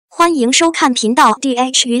欢迎收看频道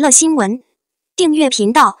D.H 娱乐新闻，订阅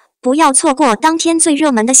频道，不要错过当天最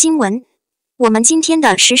热门的新闻。我们今天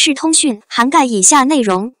的时事通讯涵盖以下内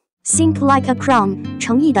容 ：Think like a crown，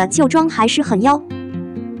 成毅的旧装还是很妖。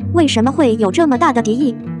为什么会有这么大的敌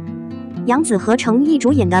意？杨紫和成毅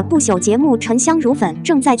主演的不朽节目《沉香如粉》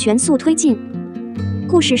正在全速推进，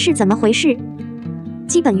故事是怎么回事？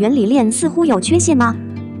基本原理链似乎有缺陷吗？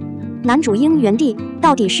男主应援地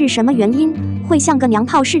到底是什么原因会像个娘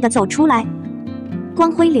炮似的走出来？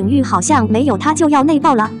光辉领域好像没有他就要内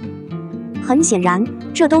爆了。很显然，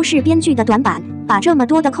这都是编剧的短板，把这么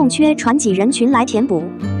多的空缺传几人群来填补。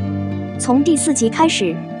从第4集开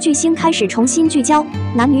始，巨星开始重新聚焦，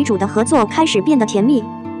男女主的合作开始变得甜蜜。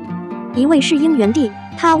一位是应援地，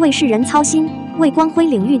他为世人操心，为光辉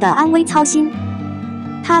领域的安危操心。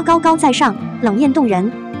他高高在上，冷艳动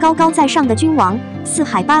人，高高在上的君王，四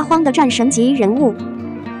海八荒的战神级人物。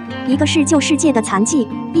一个是旧世界的残疾，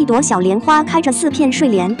一朵小莲花开着4片睡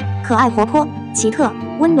莲，可爱活泼，奇特，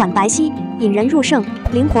温暖白皙，引人入胜，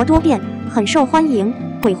灵活多变，很受欢迎，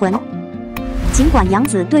鬼魂。尽管杨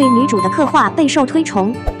紫对女主的刻画备受推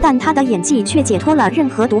崇，但她的演技却解脱了任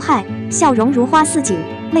何毒害，笑容如花似锦，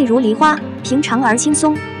泪如梨花，平常而轻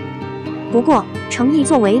松。不过，成毅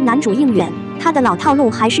作为男主应援，他的老套路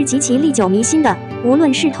还是极其历久弥新的，无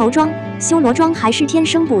论是头装、修罗装还是天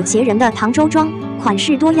生不携人的唐周装，款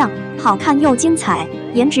式多样，好看又精彩，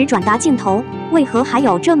颜值转达镜头。为何还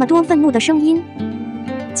有这么多愤怒的声音？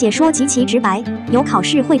解说极其直白，有考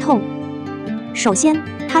试会痛。首先，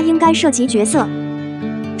他应该涉及角色。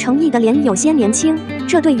成毅的脸有些年轻，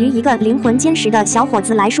这对于一个灵魂坚实的小伙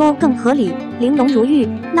子来说更合理，玲珑如玉，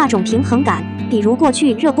那种平衡感。比如过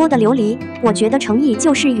去热播的琉璃，我觉得成毅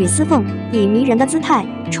就是雨丝凤，以迷人的姿态，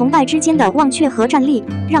崇拜之间的忘却和战栗，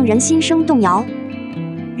让人心生动摇。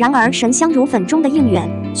然而神香如粉中的应援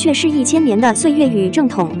却是1000年的岁月与正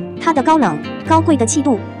统，他的高冷高贵的气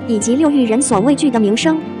度以及6域人所畏惧的名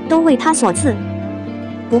声都为他所赐。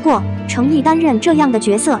不过成毅担任这样的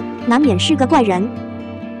角色难免是个怪人，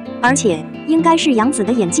而且应该是杨紫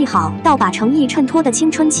的演技好到把成毅衬托的青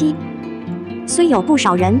春期。虽有不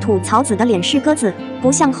少人吐槽紫的脸是鸽子，不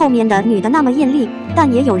像后面的女的那么艳丽，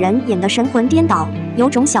但也有人演得神魂颠倒，有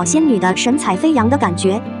种小仙女的神采飞扬的感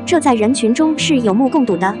觉，这在人群中是有目共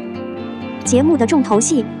睹的。节目的重头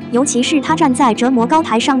戏，尤其是她站在折磨高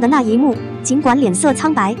台上的那一幕，尽管脸色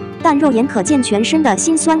苍白，但肉眼可见全身的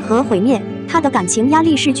辛酸和毁灭，她的感情压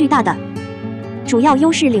力是巨大的。主要优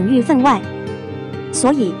势领域分外，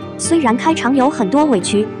所以虽然开场有很多委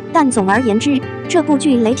屈，但总而言之，这部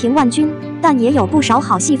剧雷霆万钧，但也有不少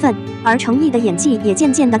好戏份，而成毅的演技也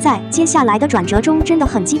渐渐的在接下来的转折中真的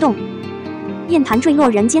很激动。燕潭坠落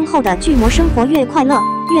人间后的巨魔生活越快乐，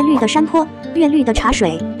越绿的山坡，越绿的茶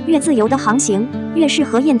水，越自由的航行，越适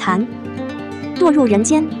合燕潭。堕入人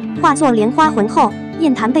间，化作莲花魂后，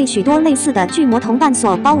燕潭被许多类似的巨魔同伴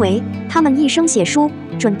所包围，他们一生写书，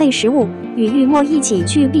准备食物，与玉墨一起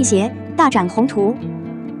去辟邪，大展宏图。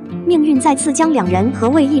命运再次将2人合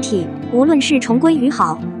为一体，无论是重归于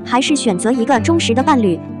好，还是选择一个忠实的伴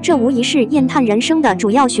侣，这无疑是燕探人生的主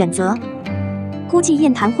要选择。估计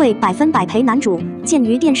燕潭会100%陪男主，鉴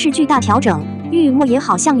于电视剧大调整，玉墨也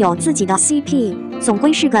好像有自己的 CP， 总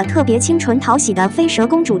归是个特别清纯讨喜的飞蛇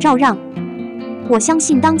公主照让。我相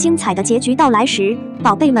信当精彩的结局到来时，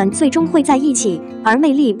宝贝们最终会在一起，而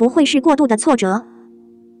魅力不会是过度的挫折。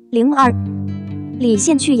02李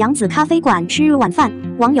现去杨紫咖啡馆吃晚饭，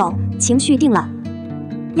网友情绪定了，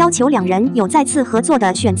要求2人有再次合作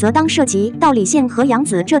的选择。当涉及到李现和杨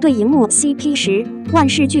紫这对荧幕 CP 时，万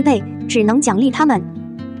事俱备，只能奖励他们。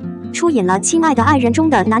出演了《亲爱的爱人》中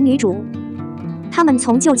的男女主，他们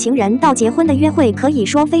从旧情人到结婚的约会可以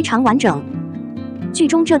说非常完整。剧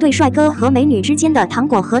中这对帅哥和美女之间的糖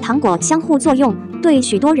果和糖果相互作用，对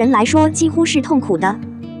许多人来说几乎是痛苦的。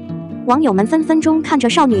网友们分分钟看着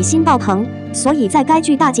少女心爆棚，所以在该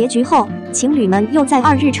剧大结局后，情侣们又在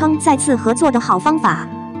2日称再次合作的好方法。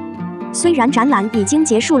虽然展览已经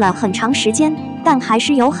结束了很长时间，但还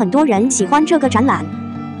是有很多人喜欢这个展览。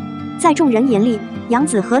在众人眼里，杨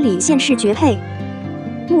紫和李现是绝配。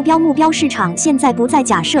目标市场现在不再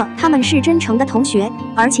假设他们是真诚的同学，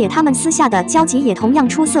而且他们私下的交集也同样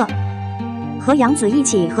出色。和杨紫一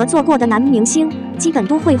起合作过的男明星基本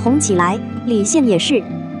都会红起来，李现也是。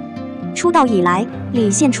出道以来，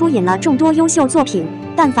李现出演了众多优秀作品，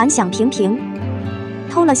但反响平平。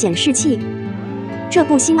偷了显示器，这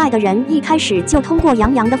部《心爱的人》一开始就通过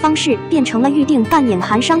杨洋的方式变成了预定扮演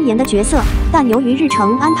韩商言的角色，但由于日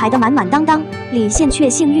程安排的满满当当，李现却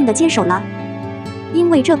幸运地接手了。因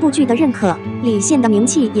为这部剧的认可，李现的名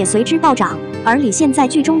气也随之暴涨，而李现在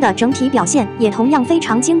剧中的整体表现也同样非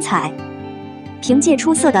常精彩。凭借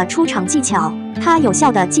出色的出场技巧，他有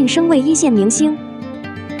效地晋升为一线明星。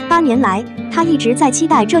8年来，他一直在期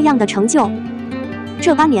待这样的成就。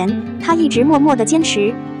这8年，他一直默默地坚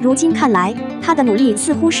持。如今看来，他的努力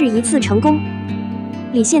似乎是一次成功。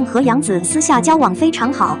李现和杨紫私下交往非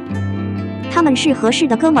常好，他们是合适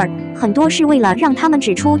的哥们儿，很多是为了让他们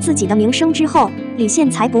指出自己的名声之后，李现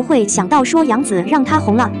才不会想到说杨紫让他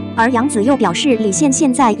红了，而杨紫又表示李现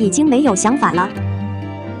现在已经没有想法了。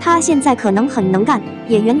他现在可能很能干，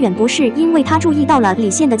也远远不是因为他注意到了李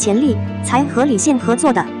现的潜力才和李现合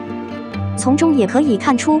作的。从中也可以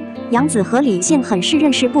看出，杨紫和李现很是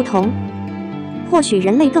认识不同。或许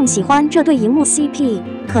人类更喜欢这对荧幕 CP，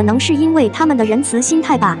 可能是因为他们的仁慈心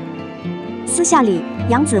态吧。私下里，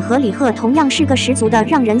杨紫和李贺同样是个十足的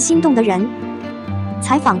让人心动的人。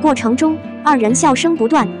采访过程中，二人笑声不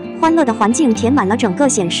断，欢乐的环境填满了整个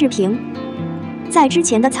显示屏。在之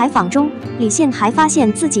前的采访中，李现还发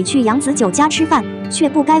现自己去杨紫酒家吃饭，却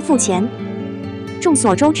不该付钱。众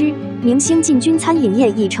所周知，明星进军餐饮业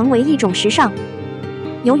已成为一种时尚。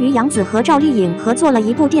由于杨紫和赵丽颖合作了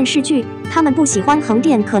一部电视剧，他们不喜欢横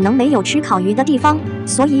店可能没有吃烤鱼的地方，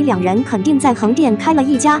所以两人肯定在横店开了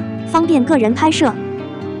一家，方便个人拍摄。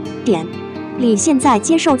李现在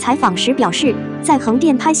接受采访时表示，在横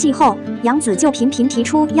店拍戏后，杨紫就频频提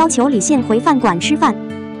出要求李现回饭馆吃饭。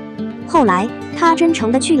后来，他真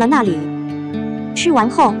诚地去了那里。吃完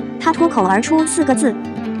后，他脱口而出4个字：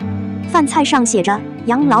饭菜上写着“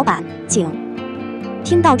杨老板，请”。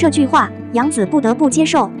听到这句话，杨紫不得不接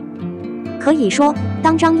受。可以说，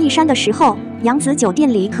当张一山的时候，杨紫酒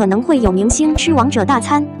店里可能会有明星吃王者大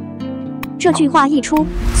餐。这句话一出，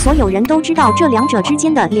所有人都知道这两者之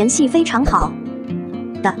间的联系非常好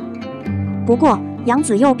的。不过，杨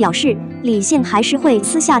紫又表示，李现还是会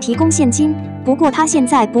私下提供现金，不过他现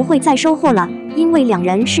在不会再收货了，因为两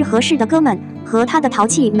人是合适的哥们，和他的淘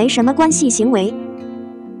气没什么关系。行为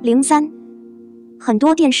03，很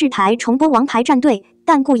多电视台重播《王牌战队》，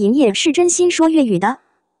但顾营业是真心说粤语的。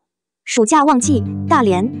暑假旺季，大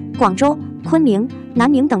连、广州、昆明、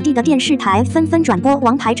南宁等地的电视台纷纷转播《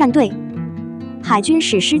王牌战队》。海军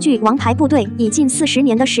史诗剧《王牌部队》以近40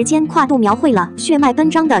年的时间跨度描绘了血脉奔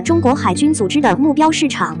张的中国海军组织的目标市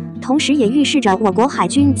场，同时也预示着我国海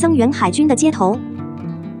军增援海军的接头。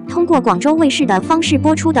通过广州卫视的方式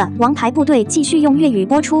播出的《王牌部队》继续用粤语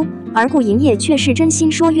播出，而顾营业却是真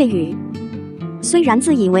心说粤语。虽然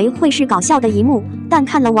自以为会是搞笑的一幕，但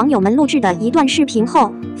看了网友们录制的一段视频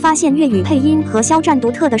后，发现粤语配音和肖战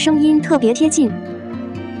独特的声音特别贴近。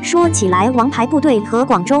说起来，《王牌部队》和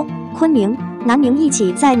广州、昆明、南宁一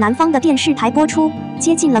起在南方的电视台播出，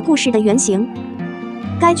接近了故事的原型。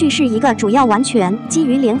该剧是一个主要完全基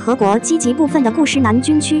于联合国积极部分的故事南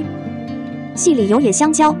军区。戏里有野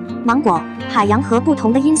香蕉、芒果、海洋和不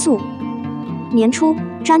同的因素。年初，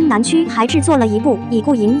詹南区还制作了一部以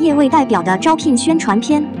顾营业为代表的招聘宣传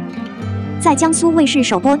片。在江苏卫视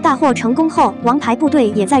首播大获成功后，《王牌部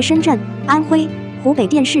队》也在深圳、安徽、湖北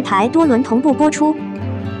电视台多轮同步播出。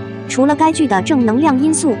除了该剧的正能量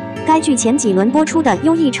因素，该剧前几轮播出的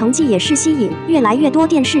优异成绩也是吸引越来越多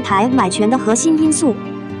电视台买权的核心因素。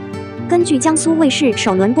根据江苏卫视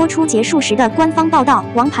首轮播出结束时的官方报道，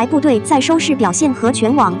《王牌部队》在收视表现和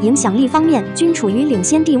全网影响力方面均处于领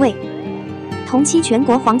先地位。同期全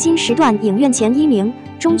国黄金时段影院前1名，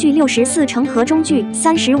中剧64%和中剧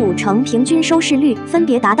35%平均收视率分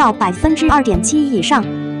别达到2.7%以上。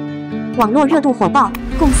网络热度火爆，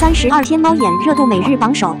共32天猫眼热度每日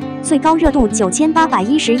榜首，最高热度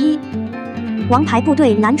9811。王牌部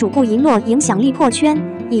队男主顾一诺影响力破圈，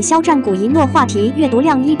以肖战顾一诺话题阅读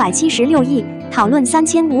量176亿，讨论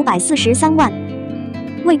3543万。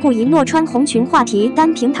为顾一诺穿红裙话题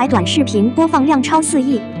单平台短视频播放量超4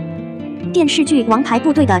亿。电视剧《王牌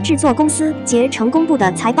部队》的制作公司捷成公布的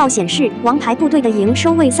财报显示，《王牌部队》的营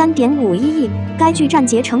收为3.51亿，该剧占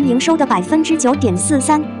捷成营收的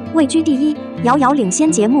9.43%，位居第一，遥遥领先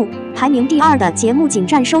节目。排名第2的节目仅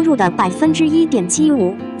占收入的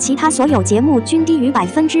1.75%，其他所有节目均低于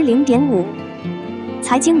0.5%。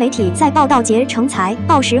财经媒体在报道捷成财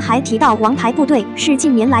报时还提到，《王牌部队》是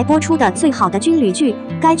近年来播出的最好的军旅剧。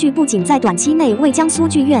该剧不仅在短期内为江苏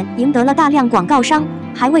剧院赢得了大量广告商，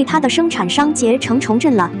还为它的生产商捷成重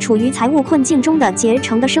振了处于财务困境中的捷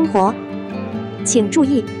成的生活。请注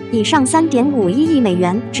意，以上3.51亿美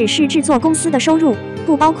元只是制作公司的收入，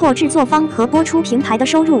不包括制作方和播出平台的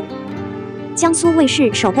收入。江苏卫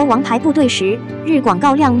视首播《王牌部队》时，日广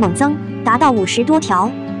告量猛增，达到50多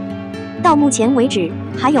条。到目前为止，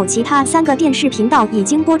还有其他3个电视频道已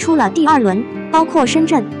经播出了第2轮，包括深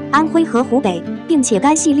圳、安徽和湖北，并且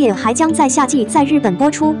该系列还将在夏季在日本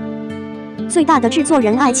播出。最大的制作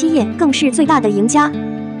人爱奇艺更是最大的赢家。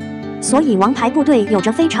所以王牌部队有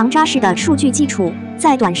着非常扎实的数据基础，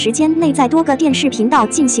在短时间内在多个电视频道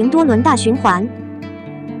进行多轮大循环。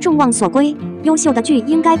众望所归，优秀的剧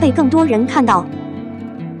应该被更多人看到。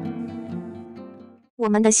我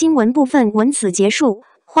们的新闻部分文此结束，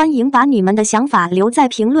欢迎把你们的想法留在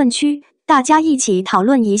评论区，大家一起讨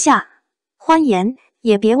论一下。欢迎，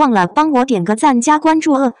也别忘了帮我点个赞加关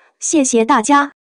注谢谢大家。